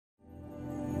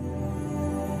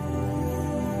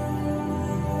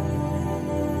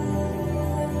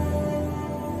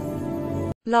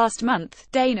Last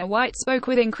month, Dana White spoke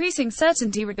with increasing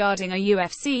certainty regarding a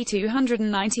UFC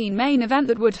 219 main event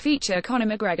that would feature Conor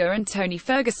McGregor and Tony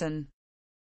Ferguson.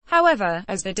 However,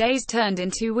 as the days turned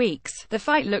into weeks, the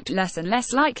fight looked less and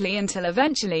less likely until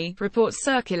eventually, reports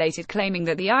circulated claiming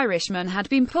that the Irishman had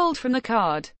been pulled from the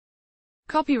card.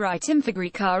 Copyright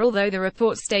mcgregor. Although the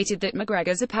report stated that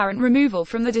McGregor's apparent removal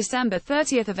from the December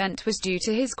 30 event was due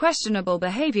to his questionable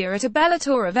behavior at a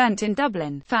Bellator event in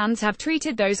Dublin, fans have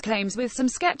treated those claims with some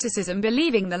skepticism,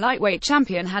 believing the lightweight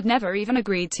champion had never even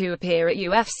agreed to appear at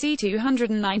UFC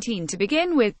 219 to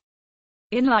begin with.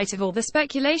 In light of all the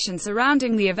speculation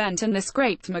surrounding the event and the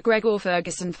scraped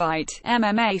McGregor-Ferguson fight,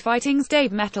 MMA Fighting's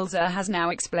Dave Meltzer has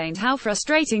now explained how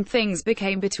frustrating things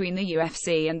became between the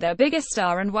UFC and their biggest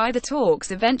star and why the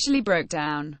talks eventually broke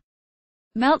down.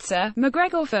 Meltzer: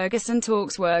 McGregor-Ferguson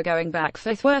talks were going back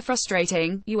forth were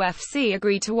frustrating. UFC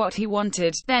agreed to what he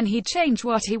wanted, then he'd change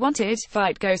what he wanted.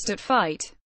 Fight Ghost at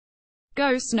Fight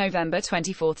Ghost, November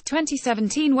 24,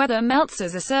 2017. Whether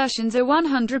Meltzer's assertions are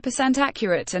 100%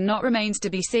 accurate or not remains to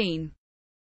be seen.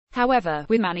 However,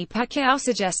 with Manny Pacquiao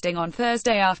suggesting on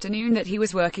Thursday afternoon that he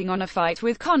was working on a fight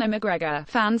with Conor McGregor,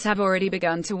 fans have already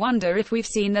begun to wonder if we've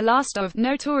seen the last of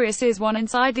Notorious's one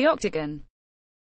inside the octagon.